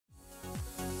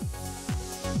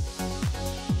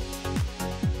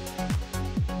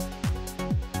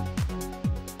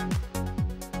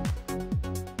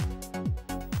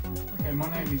my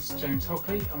name is James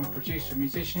Hockley. I'm a producer and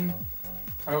musician.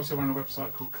 I also run a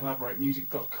website called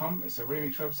collaboratemusic.com. It's a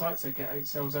remix website, so get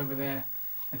yourselves over there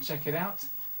and check it out.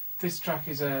 This track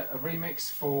is a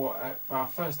remix for our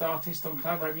first artist on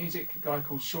Collaborate Music, a guy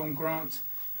called Sean Grant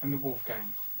and the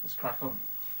Wolfgang. Let's crack on.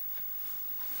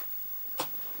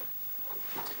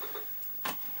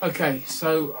 Okay,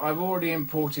 so I've already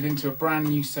imported into a brand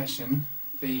new session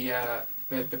the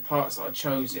parts that I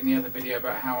chose in the other video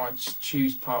about how I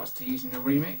choose parts to use in the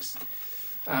remix.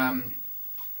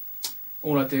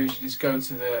 All I do is you just go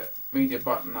to the media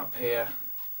button up here,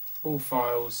 all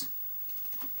files,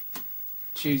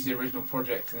 choose the original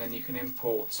project, and then you can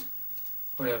import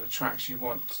whatever tracks you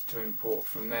want to import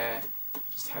from there.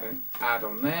 Just add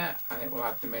on there and it will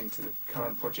add them into the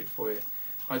current project for you.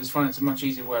 I just find it's a much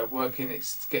easier way of working. It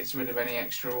gets rid of any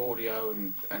extra audio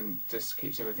and just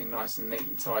keeps everything nice and neat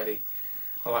and tidy.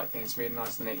 I like things being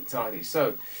nice and neat and tidy.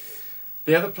 So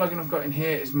the other plugin I've got in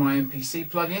here is my MPC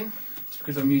plugin. It's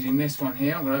because I'm using this one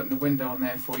here. I'm going to open the window on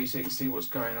there for you so you can see what's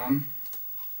going on,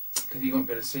 because you won't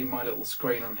be able to see my little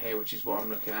screen on here, which is what I'm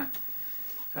looking at.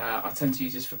 I tend to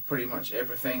use this for pretty much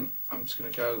everything. I'm just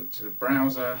going to go to the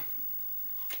browser,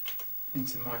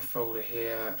 into my folder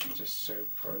here, and just show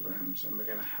programs, and we're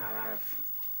going to have,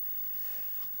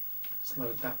 let's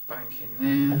load that bank in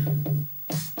there.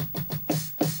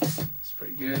 It's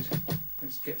pretty good.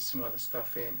 Let's get some other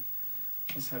stuff in.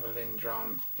 Let's have a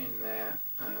Lindrum in there,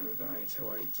 and we've got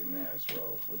 808 in there as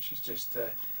well, which is just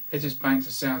it's just banks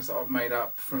of sounds that I've made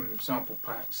up from sample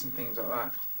packs and things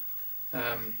like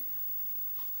that.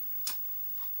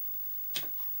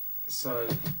 So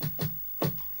you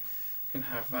can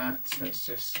have that. Let's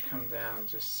just come down and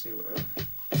just see what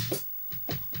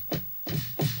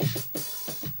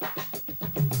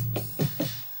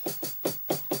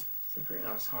it's a pretty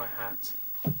nice hi-hat.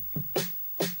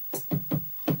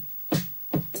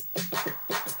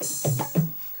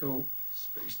 Cool, it's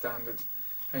pretty standard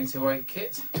 808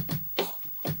 kit.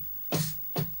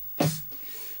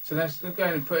 So let's go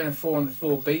ahead and put in a 4 on the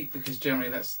floor beat, because generally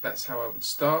that's how I would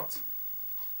start.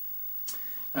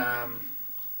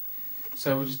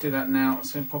 So we'll just do that now. I'm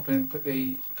just going to pop in, put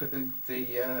the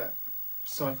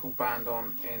cycle band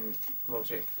on in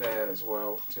Logic there as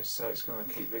well, just so it's going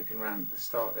to keep looping around at the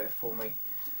start there for me.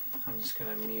 I'm just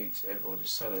going to mute everyone,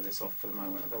 just solo this off for the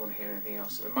moment. I don't want to hear anything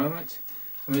else at the moment.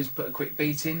 I'm going to just put a quick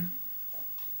beat in.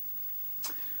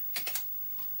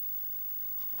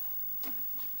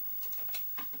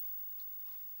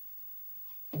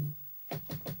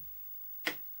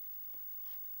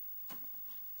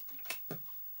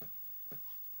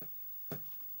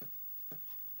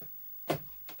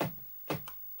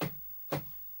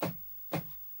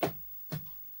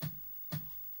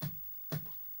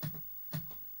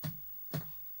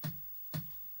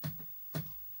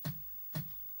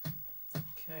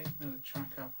 Okay, another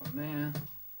track up on there.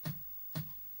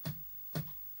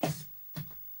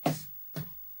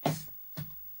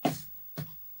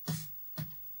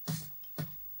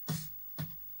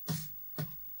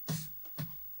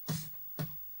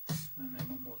 And then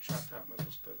one more track up, we'll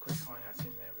just put a quick hi-hat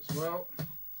in there as well.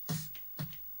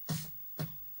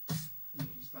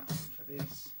 Use that one for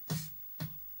this.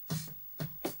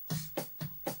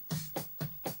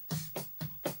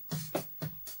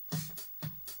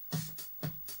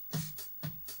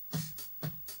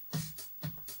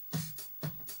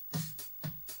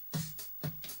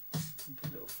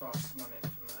 Fast one in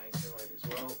from the 808 as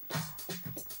well.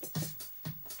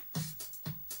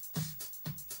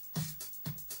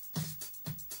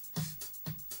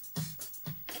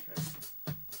 Okay.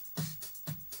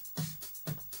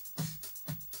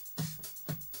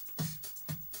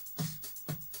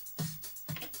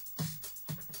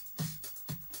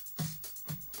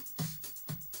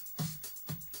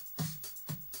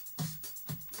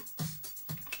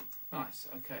 Nice.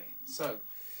 Okay. So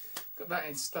got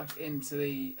that stuck into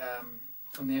the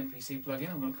on the MPC plugin.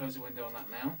 I'm going to close the window on that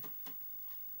now.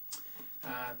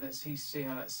 Let's see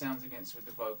how that sounds against with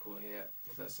the vocal here,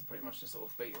 because that's pretty much the sort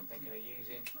of beat I'm thinking of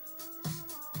using.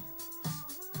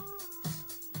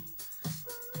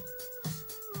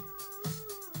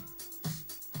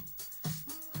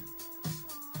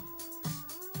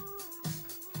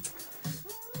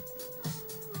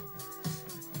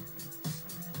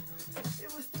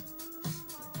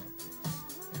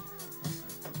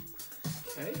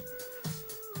 Okay.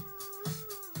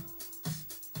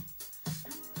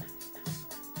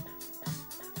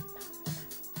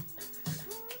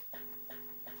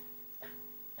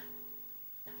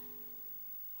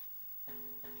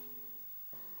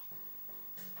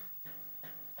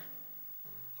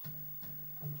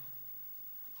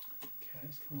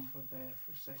 Let's come off of there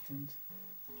for a second.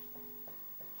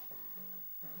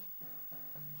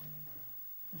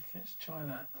 Let's try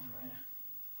that on there.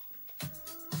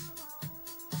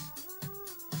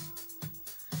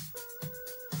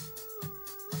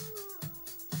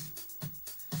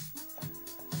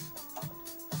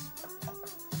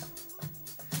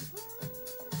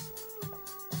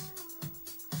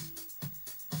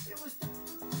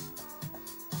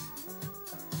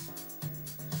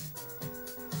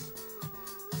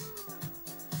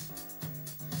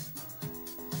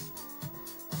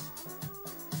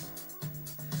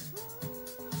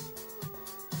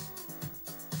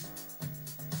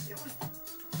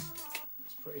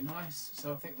 Pretty nice.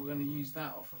 So I think we're going to use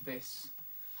that off of this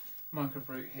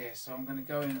microbrute here. So I'm going to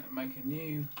go in and make a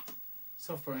new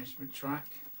software instrument track,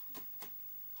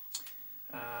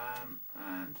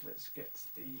 and let's get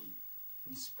the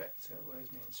inspector.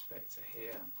 Where's my inspector?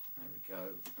 Here. There we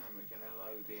go. And we're going to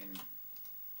load in.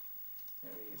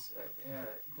 There he is. Yeah,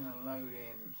 we're going to load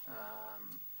in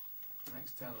an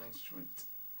external instrument,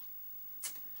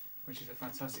 which is a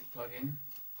fantastic plugin,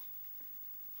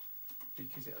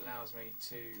 because it allows me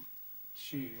to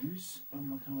choose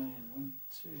when we're coming in. 1,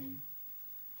 2,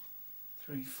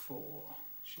 3, 4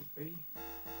 should be. There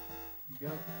we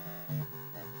go.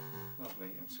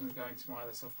 Lovely. I'm just going to go into my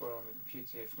other software on the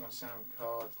computer here for my sound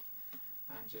card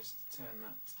and just turn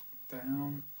that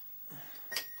down.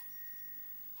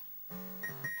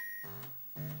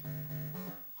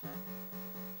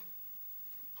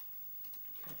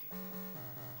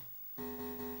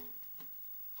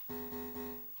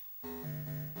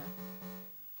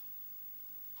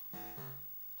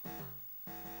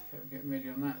 Getting ready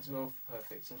on that as well.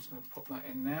 Perfect. So I'm just going to pop that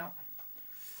in now,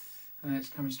 and then it's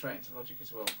coming straight into Logic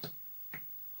as well.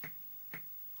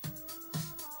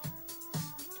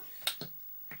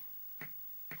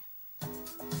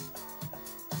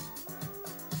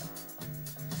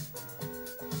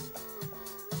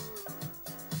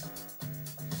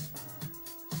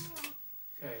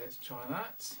 Okay, let's try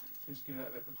that. Just give that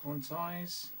a bit of a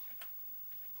quantize.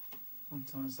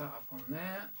 Quantize that up on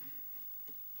there.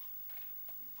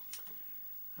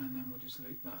 And then we'll just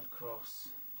loop that across.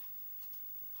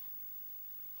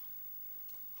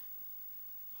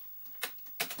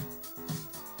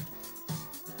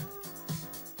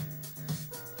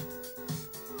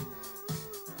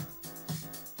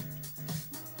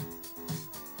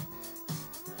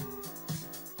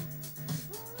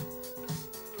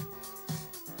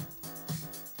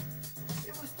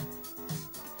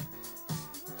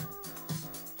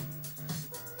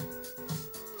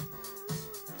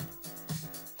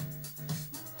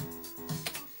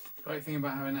 The great thing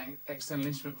about having an external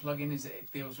instrument plugin is that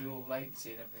it deals with all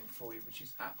latency and everything for you, which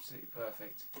is absolutely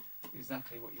perfect.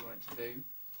 Exactly what you want it to do.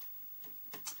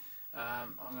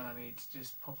 I'm going to need to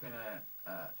just pop in a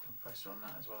compressor on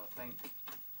that as well, I think.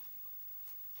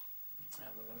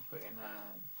 And we're going to put in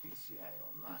a VCA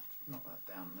on that. Knock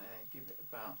that down there. Give it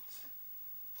about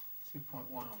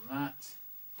 2.1 on that.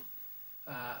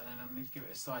 And then I'm going to give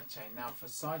it a sidechain. Now for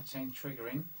sidechain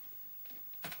triggering,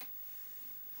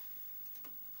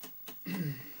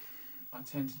 I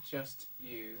tend to just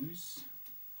use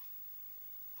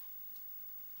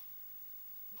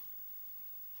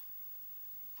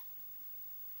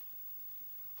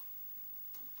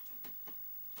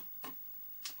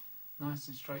nice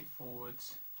and straightforward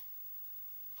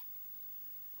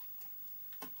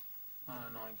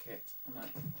 909 kit on that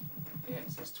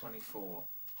EXS24,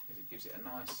 because it gives it a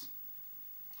nice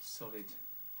solid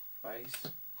base.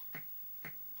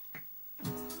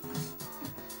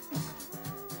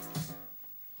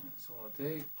 That's all I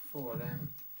do. 4 of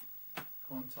them,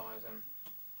 quantize them,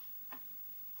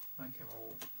 make them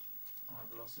all high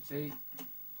velocity,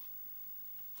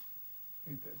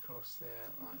 loop it across there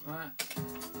like that.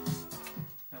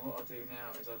 Now what I'll do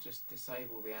now is I'll just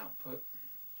disable the output.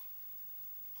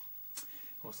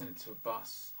 I'll send it to a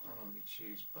bus. I normally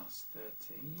choose bus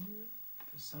 13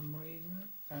 for some reason,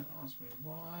 don't ask me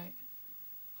why,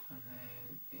 and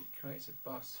then it creates a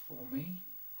bus for me.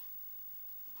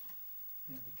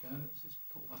 There we go. Let's just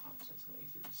pull that up so it's a lot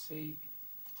easier to see.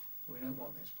 We don't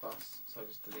want this bus, so I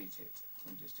just delete it.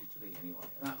 And just do delete anyway.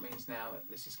 And that means now that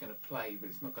this is going to play, but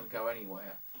it's not going to go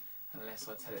anywhere unless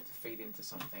I tell it to feed into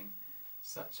something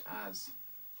such as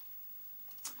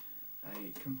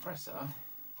a compressor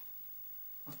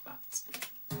like that.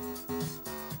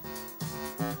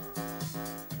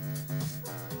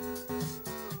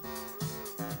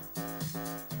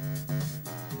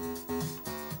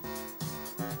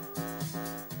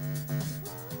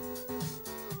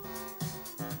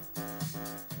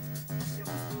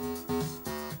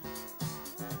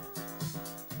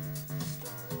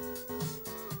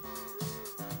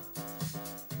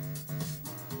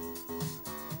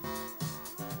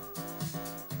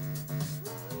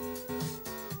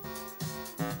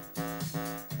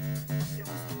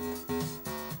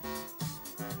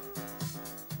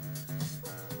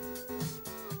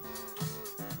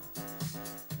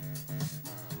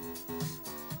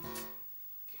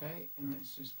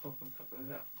 let's just pop a couple of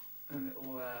that, a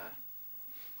little, what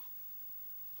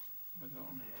have I got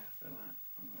on here for that?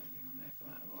 I've got anything on there for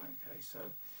that, right, okay, so,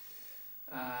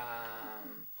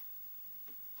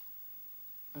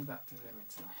 adaptive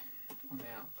limiter on the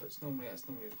outputs. Normally that's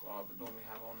normally what I would normally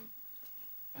have on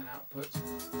an output.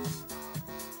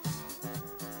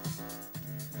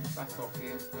 Back off the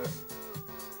input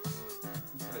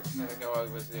until it can never go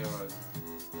over 0.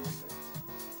 Perfect.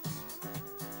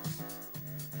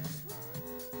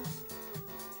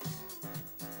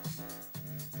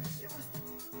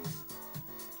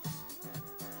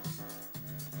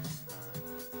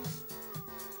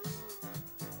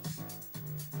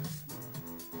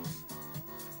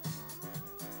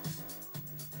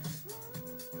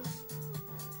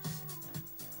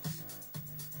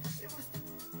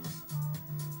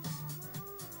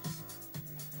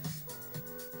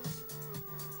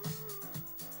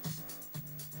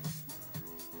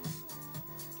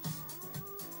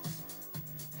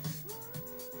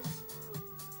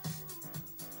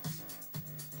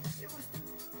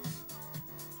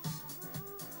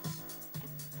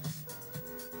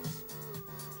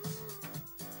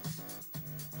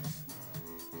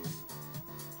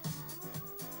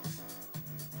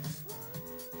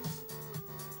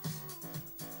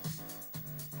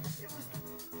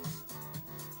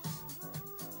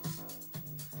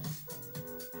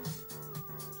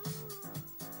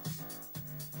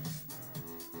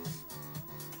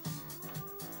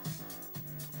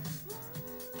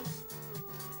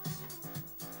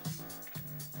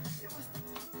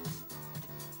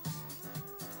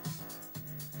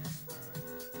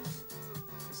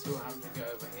 So we'll have to go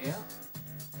over here.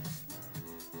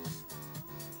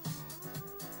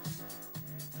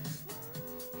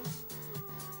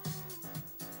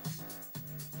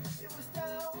 It was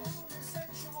down in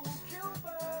central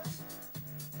Gilbert,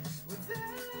 where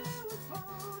there was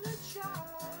born a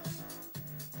child,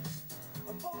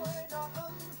 a boy not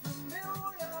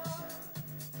unfamiliar,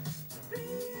 the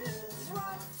beatings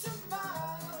rough to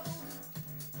mild.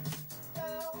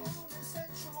 Down in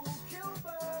central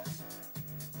Gilbert,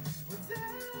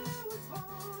 there was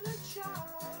born a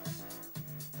child,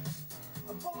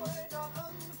 a boy not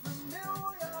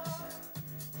unfamiliar,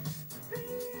 the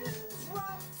beatings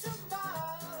rough to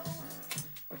mild.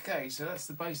 Okay, so that's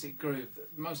the basic groove.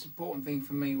 The most important thing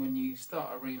for me when you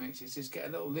start a remix is just get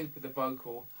a little loop of the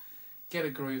vocal, get a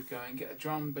groove going, get a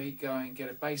drum beat going, get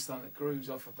a bass line that grooves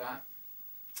off of that.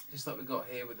 Just like we've got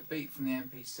here with the beat from the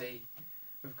MPC.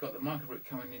 We've got the microBrick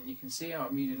coming in. You can see how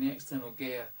I'm using the external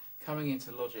gear coming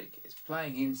into Logic. It's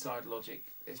playing inside Logic.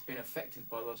 It's been affected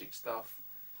by Logic stuff.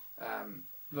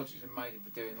 Logic's amazing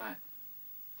for doing that.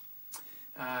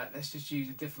 Let's just use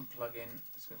a different plugin.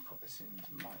 Just going to pop this into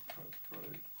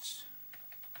microBrick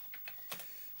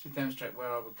to demonstrate where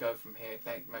I would go from here.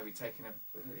 Maybe taking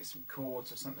some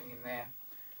chords or something in there.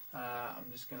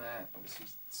 I'm just going to obviously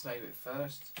save it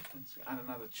first. Let's add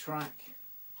another track.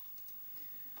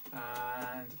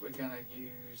 And we're going to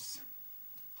use,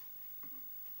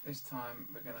 this time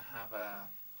we're going to have a,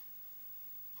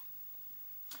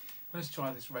 let's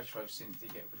try this retro synth you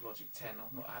get with Logic 10.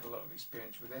 I've not had a lot of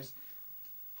experience with this,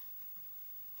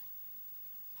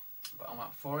 but I'm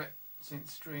up for it. Synth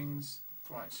strings,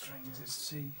 bright strings, let's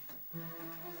see.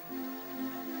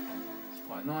 It's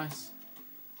quite nice.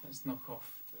 Let's knock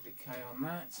off the decay on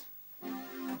that.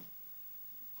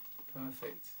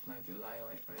 Perfect, no delay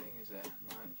on it or anything, is there?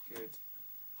 No, good.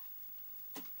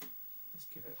 Let's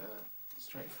give it a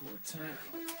straightforward tack.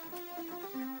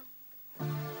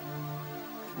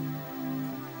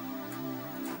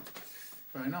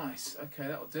 Very nice, okay,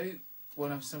 that'll do. We'll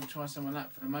have try some of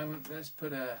that for the moment. Let's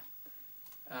put a,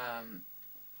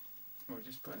 we'll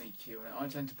just put an EQ on it. I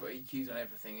tend to put EQs on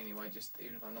everything anyway, just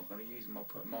even if I'm not going to use them, I'll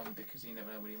put them on because you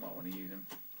never know when you might want to use them.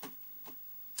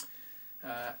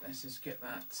 Let's just get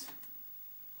that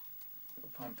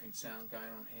little pumping sound going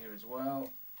on here as well.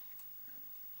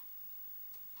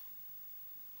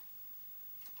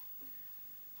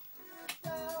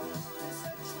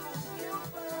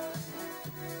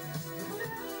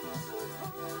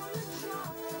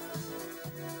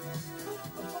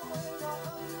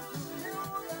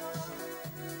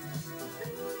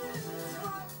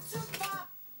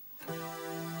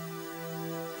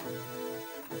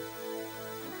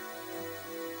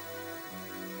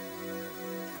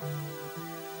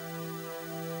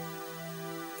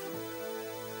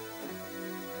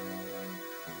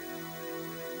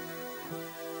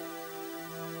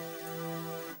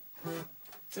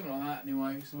 Something like that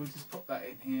anyway, so we'll just pop that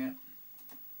in here.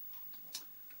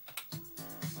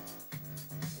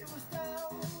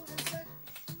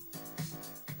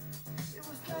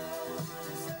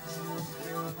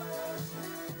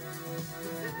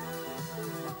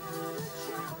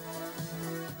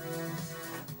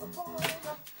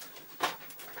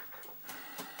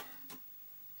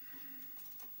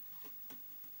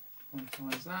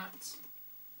 that.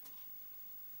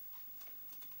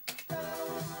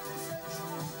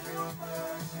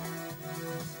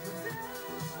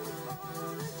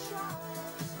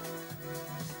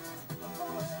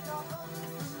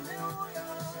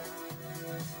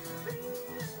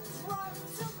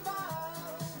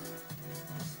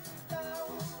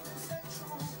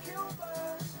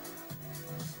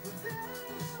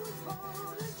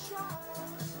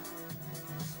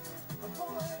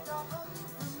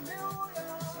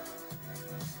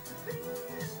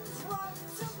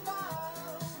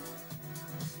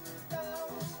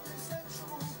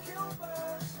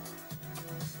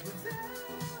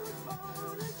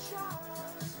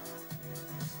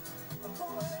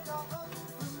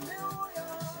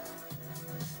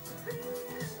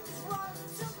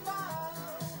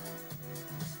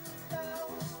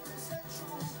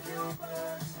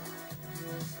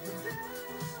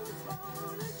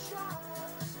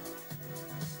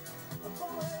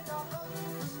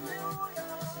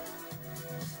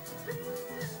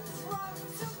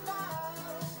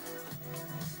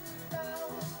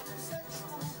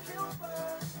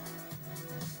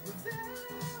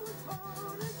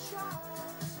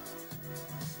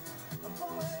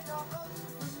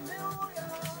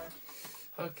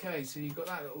 Okay, so you've got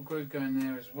that little groove going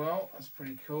there as well. That's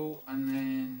pretty cool. And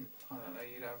then I don't know,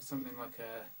 you'd have something like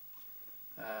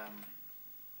an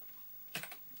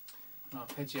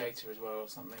arpeggiator as well, or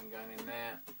something going in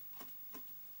there.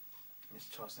 Let's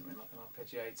try something like an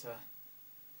arpeggiator.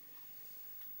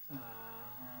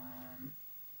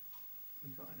 We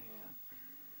got in here.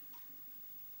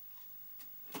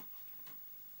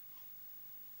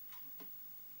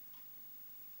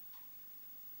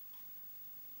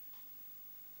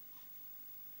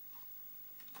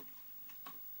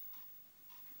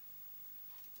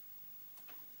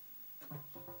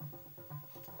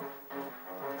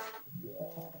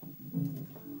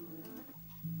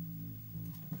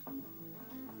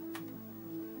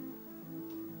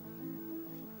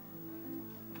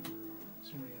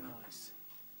 It's really nice.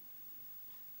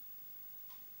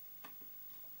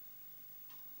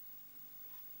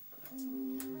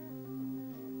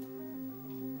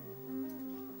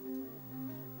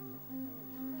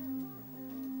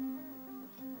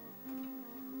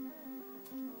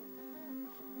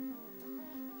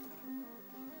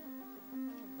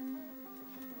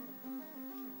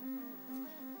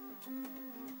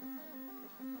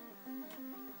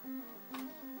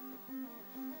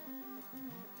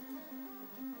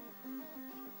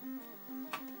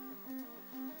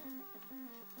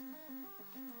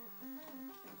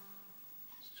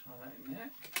 Try that in there.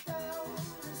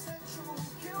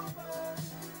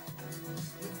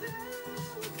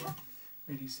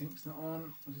 MIDI sync's not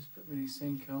on. I'll just put MIDI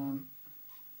sync on.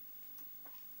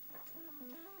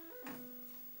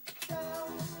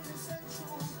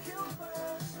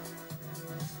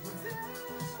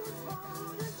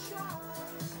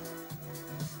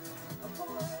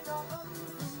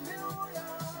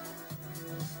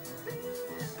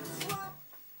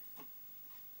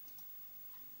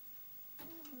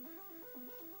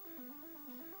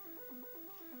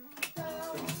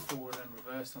 Forward and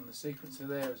reverse on the sequencer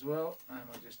there as well, and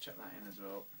we'll just check that in as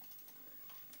well.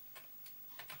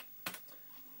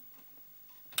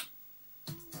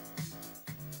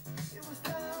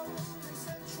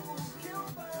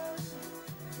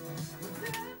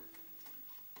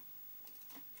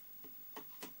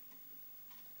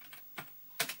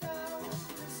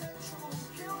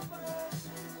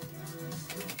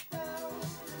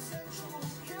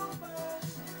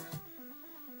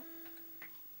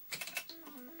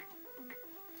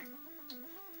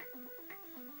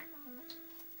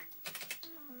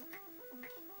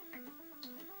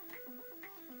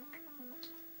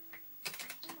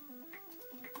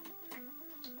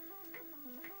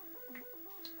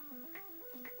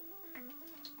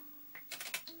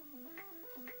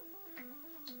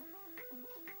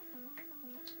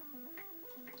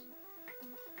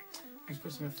 Let's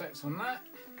put some effects on that.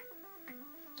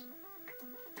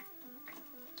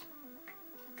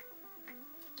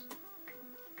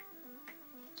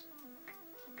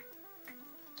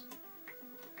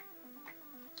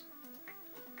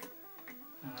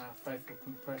 And our faithful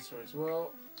compressor as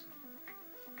well.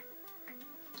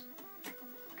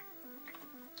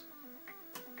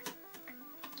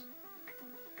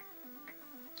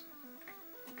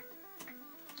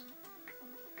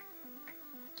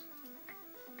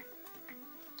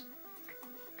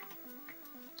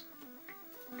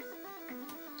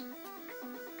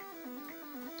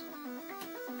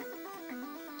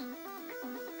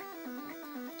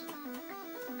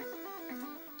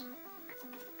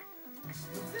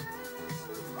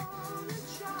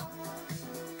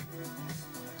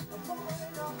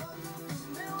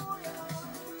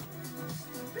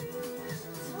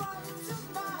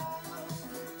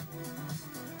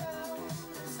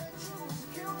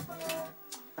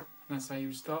 that's how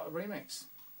you start a remix.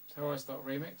 That's how I start a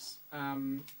remix.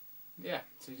 Yeah,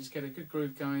 so you just get a good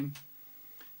groove going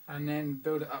and then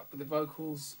build it up with the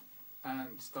vocals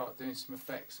and start doing some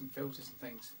effects and filters and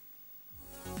things.